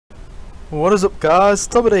What is up, guys?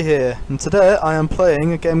 Tomedy here, and today I am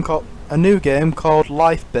playing a new game called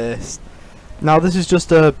Lifebase. Now this is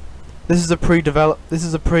a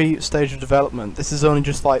pre-stage of development. This is only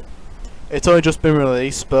just like it's only just been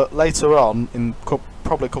released, but later on in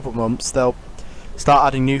probably a couple of months they'll start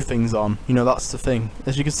adding new things on. You know, that's the thing.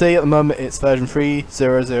 As you can see at the moment, it's version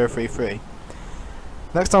 3.0.033.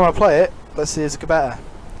 Next time I play it, let's see if it's better.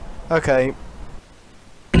 Okay.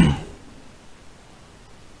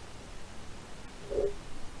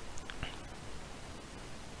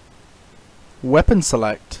 Weapon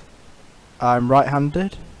select. I'm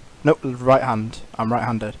right-handed. Nope, right hand. I'm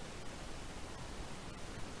right-handed.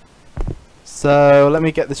 So let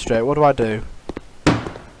me get this straight. What do I do?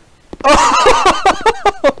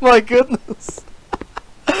 Oh my goodness!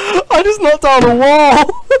 I just knocked down a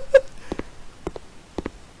wall.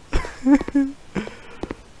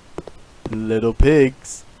 Little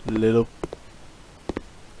pigs, little.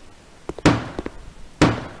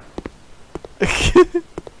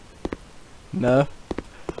 No.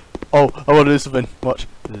 Oh, I want to do something. Watch.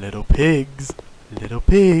 Little pigs,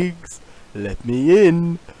 let me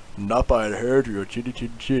in. Not I'll hurt your chinny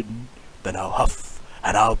chin chin. Then I'll huff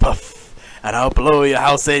and I'll puff and I'll blow your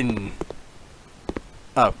house in.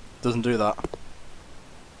 Oh, doesn't do that.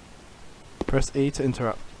 Press E to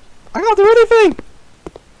interrupt. I can't do anything.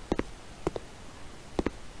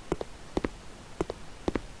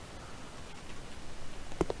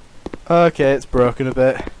 Okay, it's broken a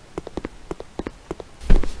bit.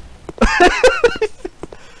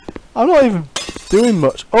 I'm not even doing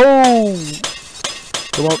much. Oh!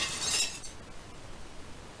 Come on.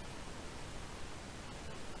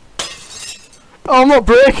 Oh, I'm not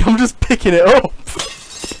breaking, I'm just picking it up.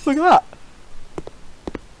 Look at that.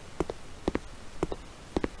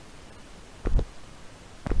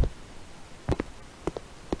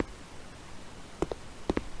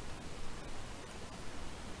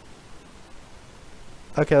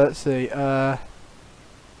 Okay, let's see.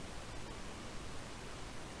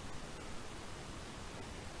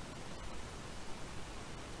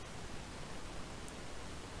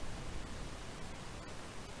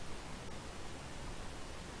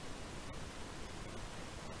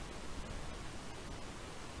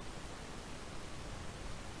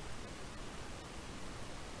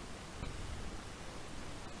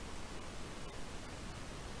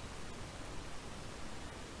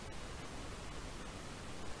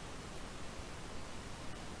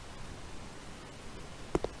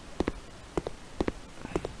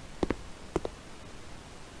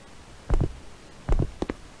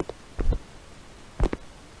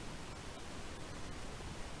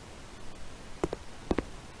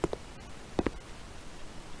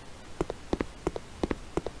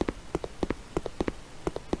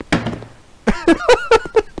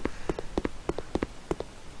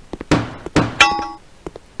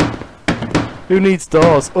 Who needs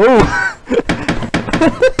doors? Oh!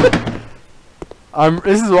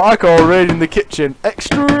 This is what I call raiding the kitchen.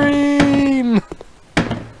 Extreme!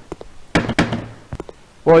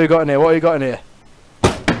 What you got in here? What you got in here?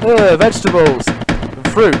 Vegetables! And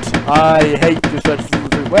fruit. I hate just vegetables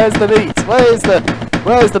and fruit. Where's the meat?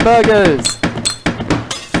 Where's the burgers?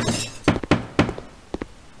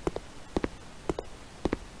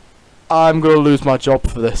 I'm gonna lose my job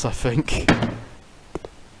for this, I think.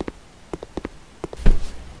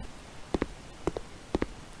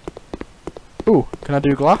 Ooh, can I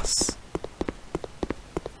do glass?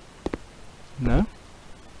 No.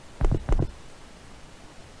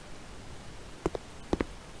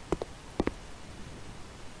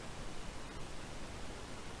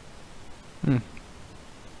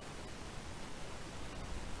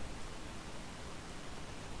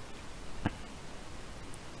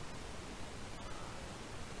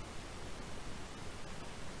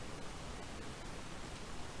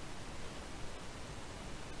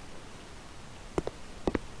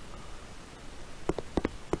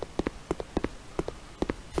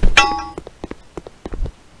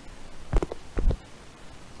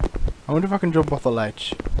 I wonder if I can jump off the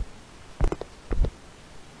ledge.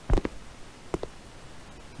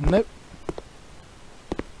 Nope.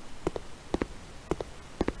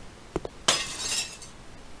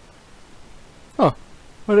 Oh,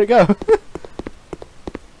 where'd it go?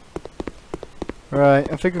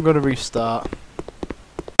 Right, I think I'm gonna restart.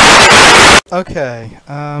 Okay,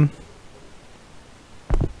 I'm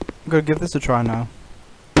gonna give this a try now.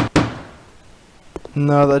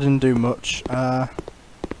 No, that didn't do much.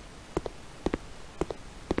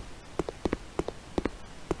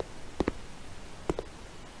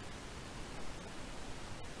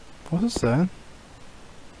 What's it saying?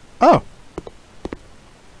 Oh!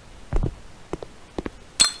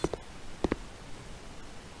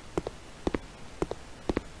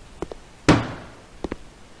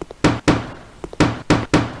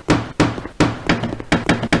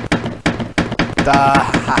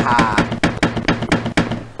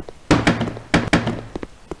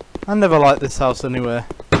 I never liked this house anyway.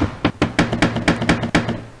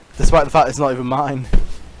 Despite the fact it's not even mine.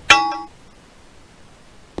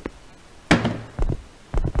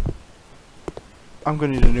 I'm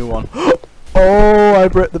gonna need a new one. Oh, I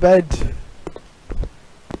broke the bed. I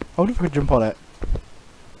wonder if I could jump on it.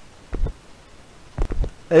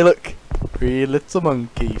 Hey look, 3 little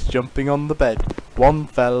monkeys jumping on the bed. One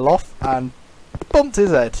fell off and bumped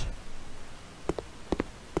his head.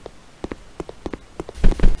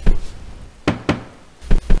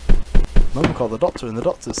 Mum called the doctor and the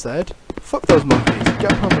doctor said, "Fuck those monkeys,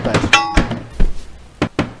 get up on the bed."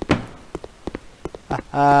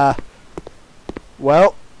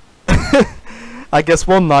 Well, I guess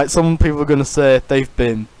one night some people are going to say they've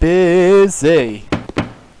been busy.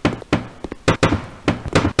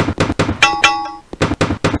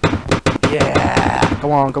 Yeah,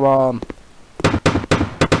 come on, come on.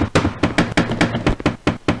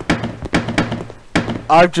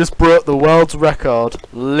 I've just broke the world's record,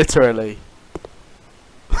 literally.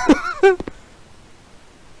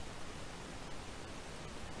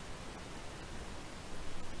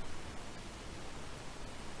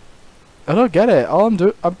 I don't get it. All I'm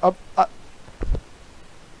doing, I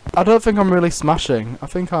don't think I'm really smashing. I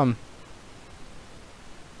think I'm.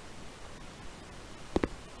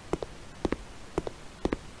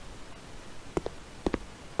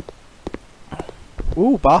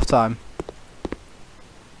 Ooh, bath time.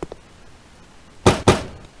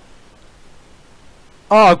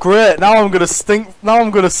 Oh great! Now I'm gonna stink. Now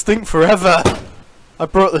I'm gonna stink forever. I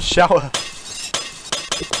broke the shower.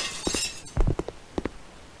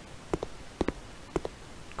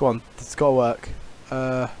 Go on, it's gotta work.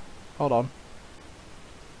 Hold on.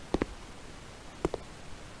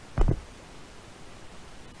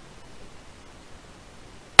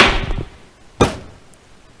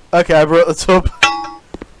 Okay, I broke the tub.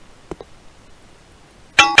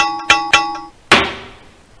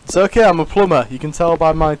 It's okay, I'm a plumber. You can tell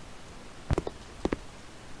by my...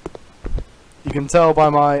 You can tell by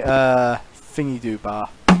my, thingy-do bar.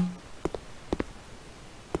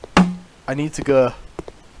 I need to go.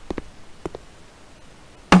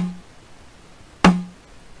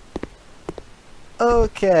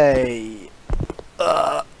 Okay.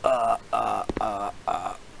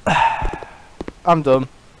 I'm done.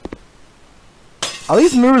 Are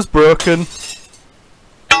these mirrors broken?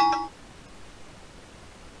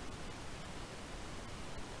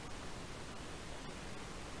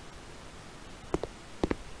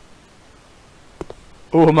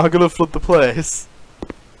 Oh, am I gonna flood the place?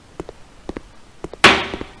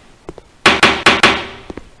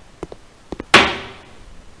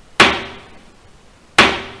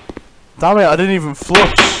 Damn it, I didn't even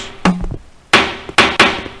flush.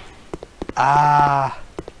 Ah.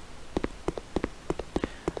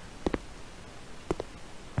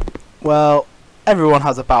 Well, everyone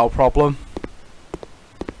has a bowel problem.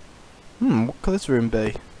 What could this room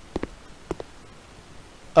be?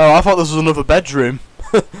 Oh, I thought this was another bedroom.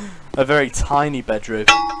 A very tiny bedroom.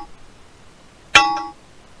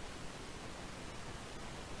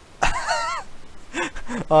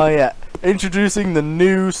 Oh yeah. Introducing the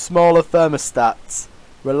new smaller thermostats.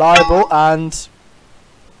 Reliable and...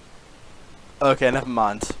 Okay, never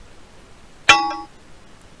mind.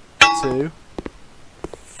 2,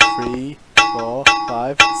 3, 4,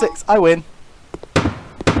 5, 6. I win.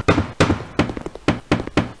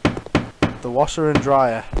 The washer and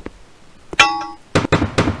dryer.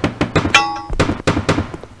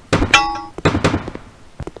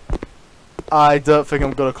 I don't think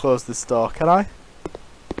I'm gonna close this door, can I?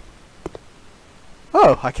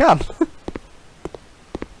 Oh, I can.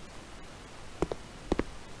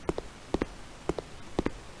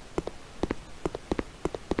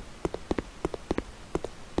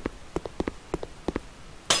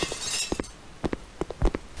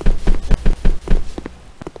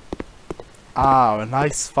 Ah, a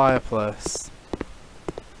nice fireplace.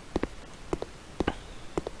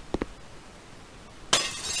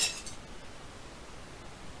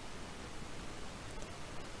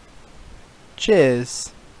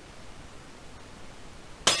 Cheers.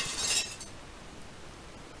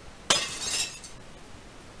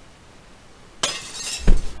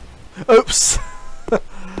 Oops.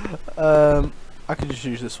 I could just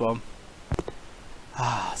use this one.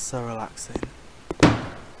 Ah, so relaxing.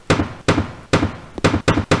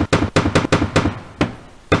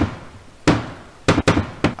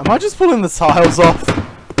 Am I just pulling the tiles off?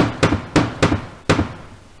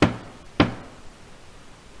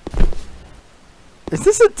 Is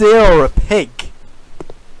this a deer or a pig?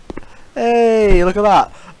 Hey, look at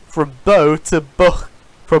that. From bow to buck.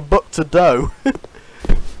 From buck to doe.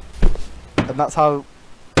 And that's how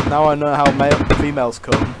Now I know how females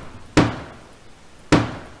come.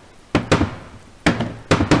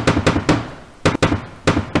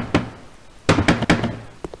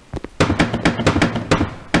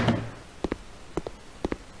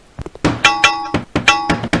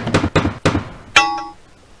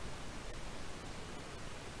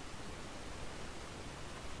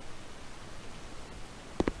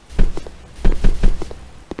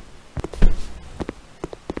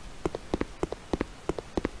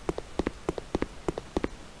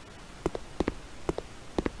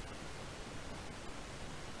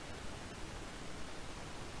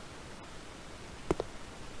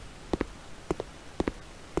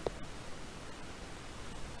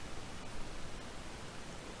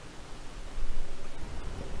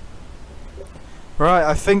 Right,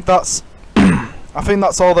 I think that's I think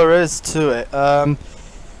that's all there is to it.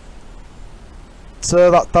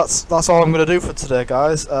 So that's all I'm gonna do for today,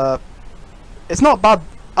 guys. It's not bad.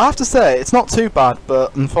 I have to say, it's not too bad,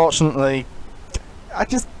 but unfortunately, I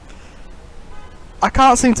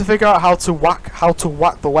can't seem to figure out how to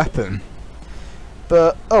whack the weapon.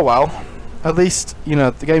 But oh well. At least, you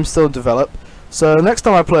know, the game's still developed. So next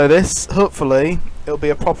time I play this, hopefully it'll be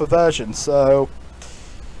a proper version. So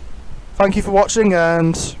thank you for watching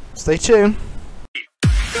and stay tuned.